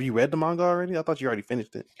you have you read the manga already? I thought you already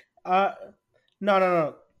finished it. Uh no, no,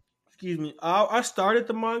 no. Excuse me. I started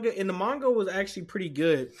the manga, and the manga was actually pretty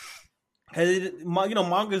good.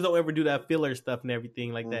 Mangas don't ever do that filler stuff and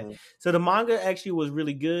everything like that. Mm-hmm. So the manga actually was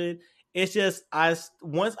really good. It's just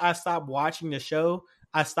once I stopped watching the show,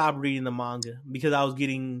 I stopped reading the manga because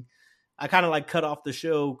I kind of like cut off the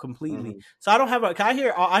show completely. Mm-hmm. So I don't have I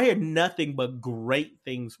hear nothing but great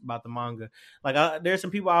things about the manga. Like there's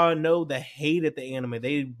some people I know that hated the anime.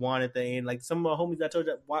 They wanted the end. Like some of my homies I told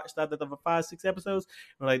you watched out the 5-6 episodes.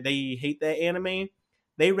 Like they hate that anime.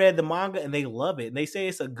 They read the manga and they love it. And they say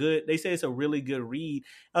it's a really good read.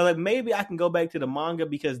 I was like, maybe I can go back to the manga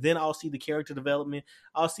because then I'll see the character development.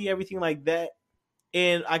 I'll see everything like that.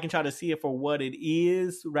 And I can try to see it for what it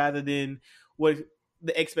is rather than what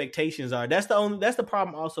the expectations are. That's the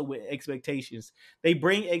problem also with expectations. They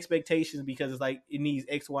bring expectations because it's like it needs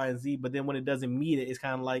X, Y, and Z, but then when it doesn't meet it, it's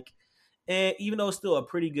kind of like, even though it's still a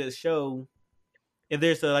pretty good show, if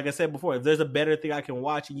there's like I said before, if there's a better thing I can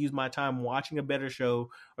watch and use my time watching a better show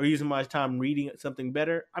or using my time reading something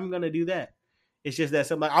better, I'm gonna do that. It's just that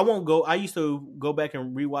something like I won't go. I used to go back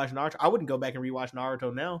and rewatch Naruto. I wouldn't go back and rewatch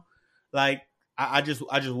Naruto now. Like I just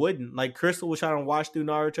wouldn't. Like Crystal was trying to watch through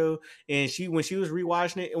Naruto, and when she was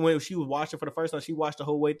rewatching it, and when she was watching for the first time, she watched the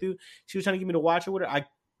whole way through. She was trying to get me to watch it with her. I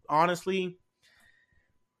honestly,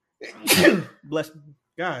 bless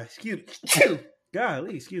God, excuse me,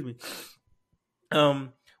 golly, excuse me.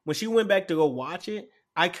 When she went back to go watch it,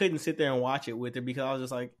 I couldn't sit there and watch it with her because I was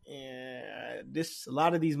just like, this a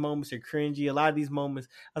lot of these moments are cringy. A lot of these moments,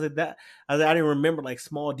 I didn't remember like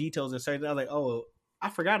small details and certain. I was like, oh, I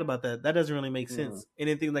forgot about that. That doesn't really make Mm-hmm. sense.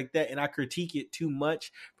 Anything like that, and I critique it too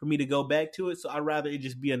much for me to go back to it. So I'd rather it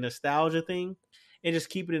just be a nostalgia thing and just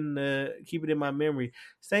keep it in my memory.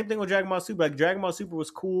 Same thing with Dragon Ball Super. Like Dragon Ball Super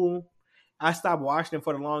was cool. I stopped watching it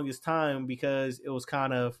for the longest time because it was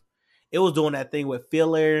kind of it was doing that thing with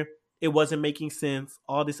filler. It wasn't making sense.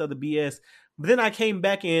 All this other BS. But then I came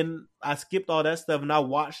back and I skipped all that stuff and I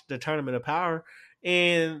watched the Tournament of Power,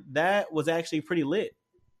 and that was actually pretty lit.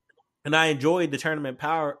 And I enjoyed the Tournament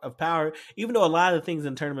of Power, even though a lot of the things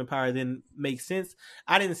in Tournament Power didn't make sense.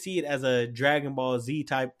 I didn't see it as a Dragon Ball Z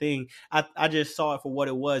type thing. I just saw it for what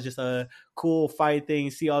it was, just a cool fight thing.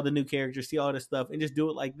 See all the new characters, see all this stuff, and just do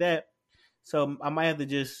it like that. So I might have to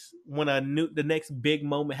just when the next big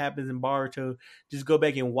moment happens in Boruto, just go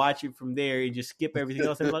back and watch it from there and just skip everything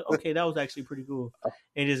else and be like, okay, that was actually pretty cool,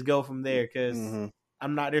 and just go from there because Mm-hmm.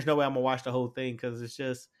 I'm not. There's no way I'm gonna watch the whole thing because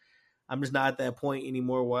I'm just not at that point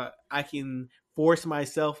anymore where I can force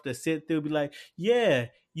myself to sit through, be like, yeah,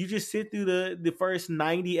 you just sit through the first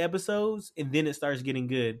 90 episodes and then it starts getting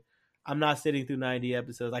good. I'm not sitting through 90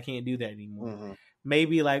 episodes. I can't do that anymore. Mm-hmm.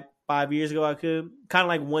 Maybe like 5 years ago I could. Kind of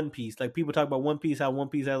like One Piece. Like people talk about One Piece, how One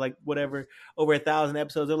Piece has like whatever over 1,000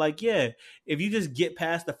 episodes. They're like, yeah, if you just get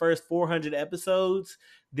past the first 400 episodes,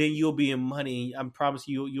 then you'll be in money. I promise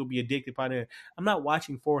you'll be addicted by it. I'm not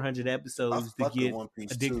watching 400 I episodes to fuck with get One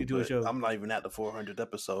Piece addicted too, to a but show. I'm not even at the 400th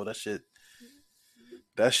episode.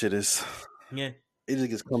 That shit is. Yeah, It just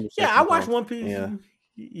gets cumbersome. yeah. I watched sometimes. One Piece. Yeah.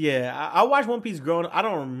 Yeah, I watched One Piece growing up. I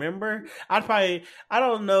don't remember. I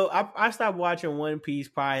don't know. I stopped watching One Piece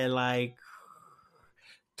probably like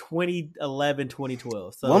 2011,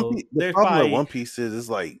 2012. So The there's problem with probably One Piece is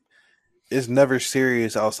like it's never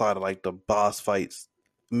serious outside of like the boss fights.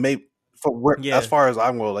 Maybe as yeah, far as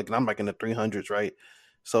I'm going, like and I'm like in the 300s, right?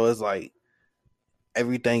 So it's like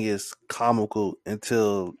everything is comical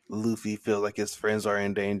until Luffy feels like his friends are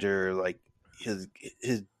in danger, or like his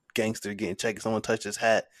gangster getting checked. Someone touched his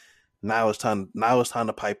hat. Now it's time. Now it's time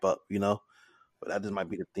to pipe up. But that just might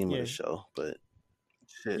be the theme of yeah, the show. But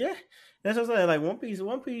shit, yeah. That's what I'm saying. Like One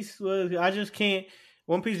Piece was. I just can't.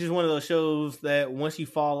 One Piece is one of those shows that once you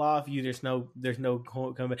fall off, there's no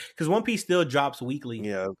coming back because One Piece still drops weekly.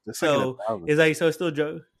 yeah, it's like in So it's like so it's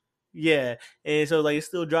still yeah, and so like it's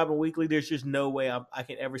still dropping weekly. There's just no way I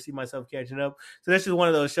can ever see myself catching up. So that's just one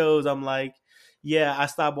of those shows. I'm like, yeah, I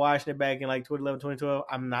stopped watching it back in like 2011, 2012.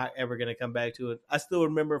 I'm not ever gonna come back to it. I still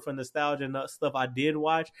remember from nostalgia and stuff I did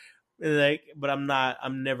watch, like, but I'm not.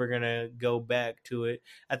 I'm never gonna go back to it.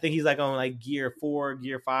 I think he's like on like Gear 4,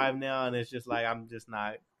 Gear 5 now, and it's just like I'm just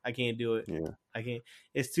not. I can't do it. Yeah. I can't.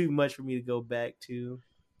 It's too much for me to go back to.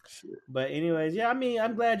 Shit. But anyways, yeah, I mean,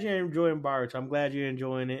 I'm glad you're enjoying Boruto. I'm glad you're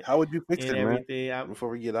enjoying it How would you fix and it, man? everything. Before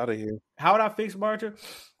we get out of here. How would I fix Boruto?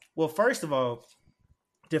 Well, first of all,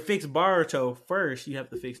 to fix Boruto, first you have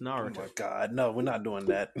to fix Oh Naruto. my god, no, we're not doing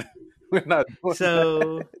that. We're not doing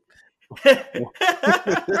So,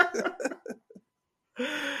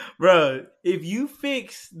 bro, if you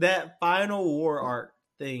fix that final war arc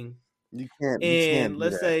thing, you can't. and do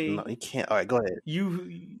let's that. say No, you can't. All right, go ahead.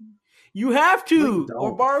 you have No, to, you or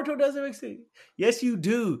don't. Boruto doesn't make sense. Yes, you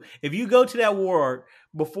do. If you go to that war arc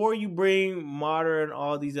before you bring Madara and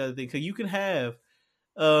all these other things, because you can have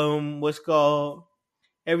what's called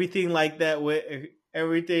everything like that with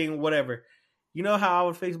everything whatever. You know how I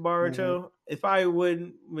would fix Boruto? If I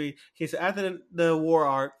wouldn't be okay, so after the war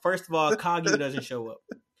arc, first of all, Kaguya doesn't show up.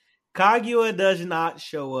 Kaguya does not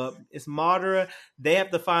show up. It's Madara. They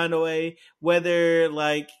have to find a way, whether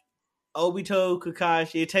like Obito,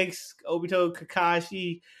 Kakashi. It takes Obito,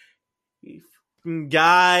 Kakashi,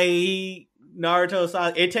 Guy, Naruto,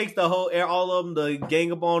 Sasuke. It takes all of them to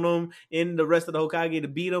gang up on them and the rest of the Hokage to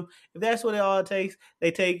beat them. If that's what it all takes,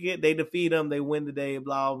 they take it, they defeat them, they win the day,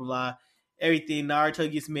 blah, blah, blah. Everything.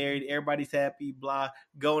 Naruto gets married, everybody's happy, blah.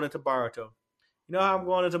 Going into Boruto. You know how I'm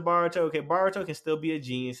going into Boruto? Okay, Boruto can still be a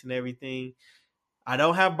genius and everything. I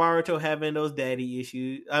don't have Boruto having those daddy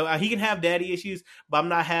issues. He can have daddy issues, but I'm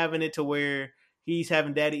not having it to where he's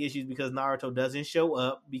having daddy issues because Naruto doesn't show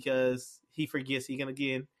up because he forgets he can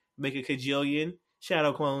again make a kajillion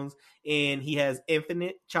shadow clones and he has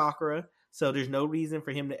infinite chakra. So there's no reason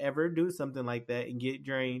for him to ever do something like that and get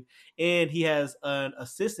drained. And he has an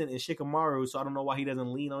assistant in Shikamaru, so I don't know why he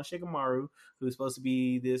doesn't lean on Shikamaru, who's supposed to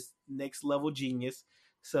be this next level genius.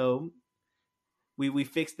 So we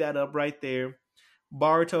fixed that up right there.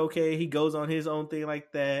 Boruto, okay, he goes on his own thing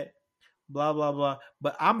like that, blah blah blah.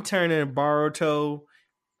 But I'm turning Boruto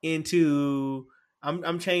into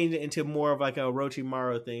I'm changing it into more of like a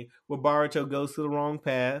Orochimaru thing, where Boruto goes to the wrong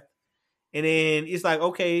path, and then it's like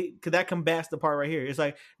okay, because that combats the part right here. It's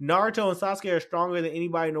like Naruto and Sasuke are stronger than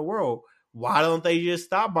anybody in the world. Why don't they just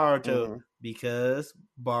stop Boruto? Because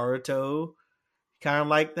Boruto Kind of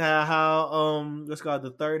like what's called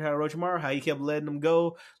the third, how Orochimaru, how he kept letting them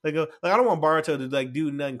go. Like I don't want Baruto to like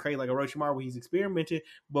do nothing crazy like Orochimaru where he's experimenting,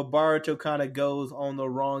 but Baruto kind of goes on the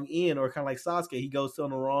wrong end, or kind of like Sasuke, he goes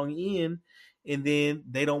on the wrong end, and then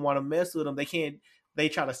they don't want to mess with him. They can't. They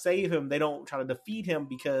try to save him. They don't try to defeat him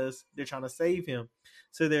because they're trying to save him.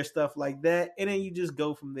 So there's stuff like that, and then you just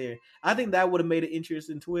go from there. I think that would have made an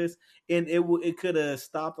interesting twist, and it could have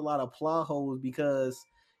stopped a lot of plot holes because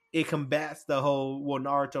it combats the whole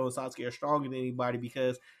Naruto and Sasuke are stronger than anybody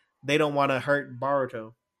because they don't want to hurt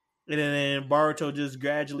Baruto. And then Baruto just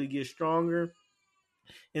gradually gets stronger,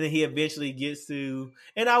 and then he eventually gets to.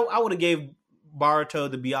 And I would have gave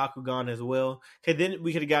Baruto the Byakugan as well, because then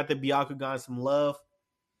we could have got the Byakugan some love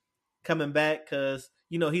coming back, because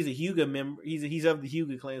he's a Hyuga member. He's of the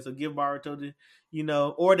Hyuga clan, so give Baruto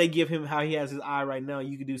the or they give him how he has his eye right now.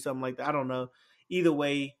 You could do something like that. I don't know. Either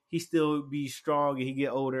way, he still be strong and he get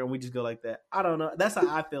older, and we just go like that. I don't know. That's how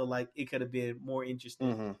I feel like it could have been more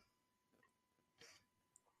interesting. Mm-hmm.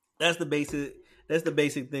 That's the basic. That's the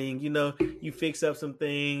basic thing. You fix up some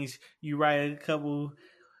things. You write a couple,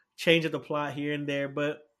 change up the plot here and there.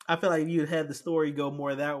 But I feel like if you had the story go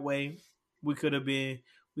more that way, we could have been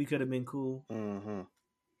cool. Mm-hmm.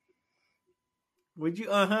 What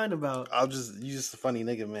you about? You just a funny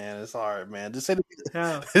nigga, man. It's hard, man. Just say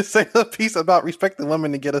How? say the piece about respecting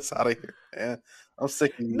women to get us out of here, man. I'm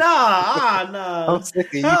sick of you. Nah. I'm sick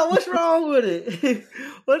of you. What's wrong with it?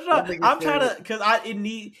 What's wrong? I'm trying to because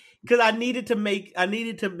I needed to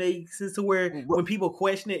make sense to where when people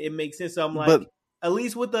question it, it makes sense. So I'm like, at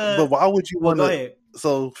least with the. But why would you want to? Go ahead.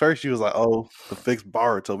 So first you was like, oh, to fix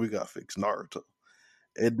Baruto, we got to fix Naruto.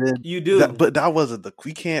 And then you do, but that wasn't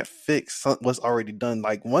we can't fix what's already done.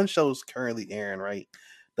 Like one show's currently airing, right?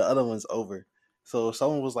 The other one's over. So if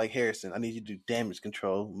someone was like, Harrison, I need you to do damage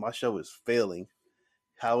control. My show is failing.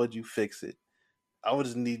 How would you fix it? I would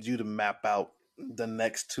just need you to map out the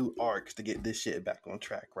next 2 arcs to get this shit back on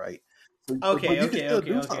track, right? So, okay.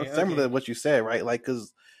 Similar to what you said, right? Like,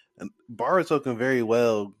 because Baruto can very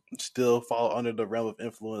well still fall under the realm of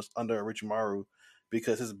influence under Orochimaru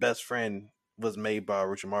because his best friend was made by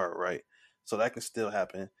Orochimaru, right? So that can still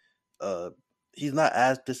happen. He's not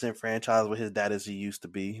as disenfranchised with his dad as he used to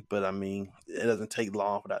be, but I mean, it doesn't take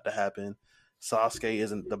long for that to happen. Sasuke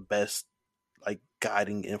isn't the best, like,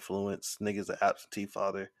 guiding influence. Nigga's an absentee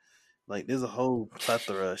father. Like, there's a whole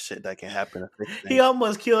plethora of shit that can happen. He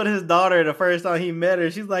almost killed his daughter the first time he met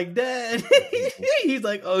her. She's like, Dad. He's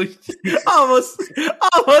like, oh, almost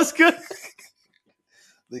good.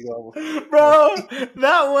 Bro,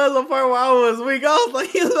 that was the part where I was weak. I was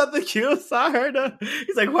like, he was about to kill Sarda.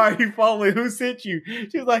 He's like, why are you following? Who sent you?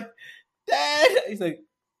 She's like, Dad. He's like,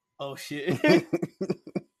 oh shit.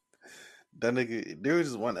 That nigga, there was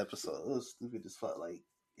just one episode. It was stupid as fuck. Like,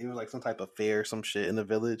 it was like some type of fair or some shit in the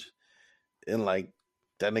village. And like,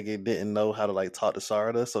 that nigga didn't know how to like talk to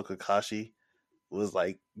Sarada. So Kakashi was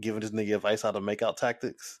like giving this nigga advice how to make out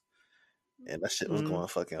tactics. And that shit was going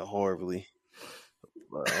fucking horribly.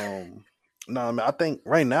 But no, I mean, I think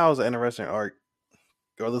right now is an interesting arc.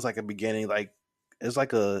 Or it looks like a beginning. Like it's not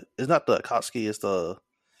the Akatsuki.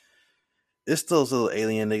 It's those little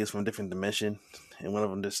alien niggas from a different dimension, and one of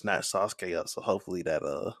them just snatched Sasuke up. So hopefully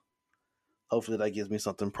that gives me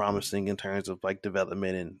something promising in terms of like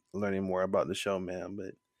development and learning more about the show, man.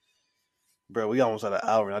 But bro, we almost had an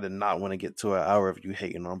hour, and I did not want to get to an hour of you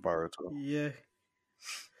hating on Baruto. Yeah,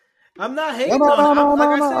 I'm not hating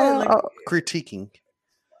on it. Critiquing.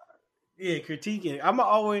 Yeah,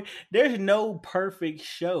 critiquing. There's no perfect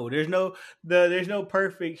show. There's no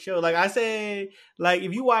perfect show. Like I say, like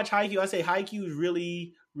if you watch Haikyuu, I say Haikyuu is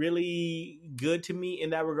really, really good to me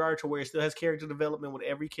in that regard, to where it still has character development with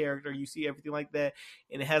every character. You see everything like that,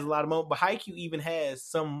 and it has a lot of moments. But Haikyuu even has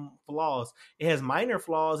some flaws. It has minor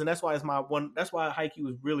flaws, and that's why That's why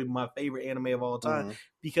Haikyuu is really my favorite anime of all time,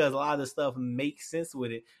 because a lot of the stuff makes sense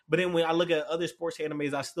with it. But then when I look at other sports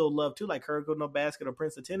animes, I still love too, like Kuroko no Basket or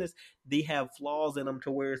Prince of Tennis. They have flaws in them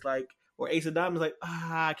to where it's like, or Ace of Diamonds, like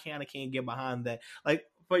I can't get behind that. Like,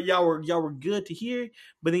 but y'all were good to hear,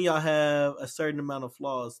 but then y'all have a certain amount of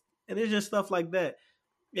flaws, and it's just stuff like that.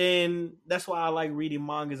 And that's why I like reading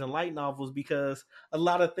mangas and light novels, because a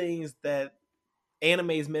lot of things that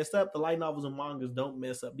animes mess up, the light novels and mangas don't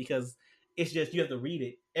mess up, because it's just you have to read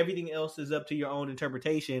it. Everything else is up to your own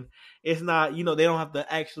interpretation. It's not, they don't have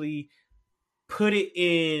to actually put it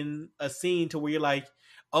in a scene to where you're like,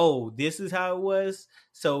 oh, this is how it was,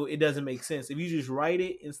 so it doesn't make sense. If you just write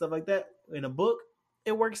it and stuff like that in a book,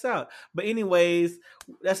 it works out. But anyways,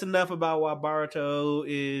 that's enough about why Baruto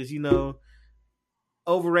is,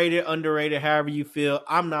 overrated, underrated, however you feel.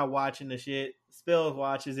 I'm not watching the shit. Spells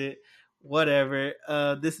watches it. Whatever.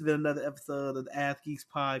 This has been another episode of the Ask Geeks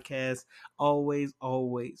podcast. Always,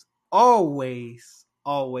 always, always,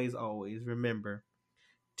 always, always remember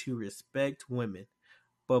to respect women.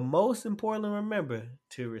 But most importantly, remember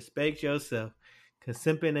to respect yourself. Cause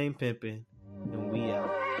simping ain't pimping. And we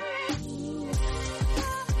out.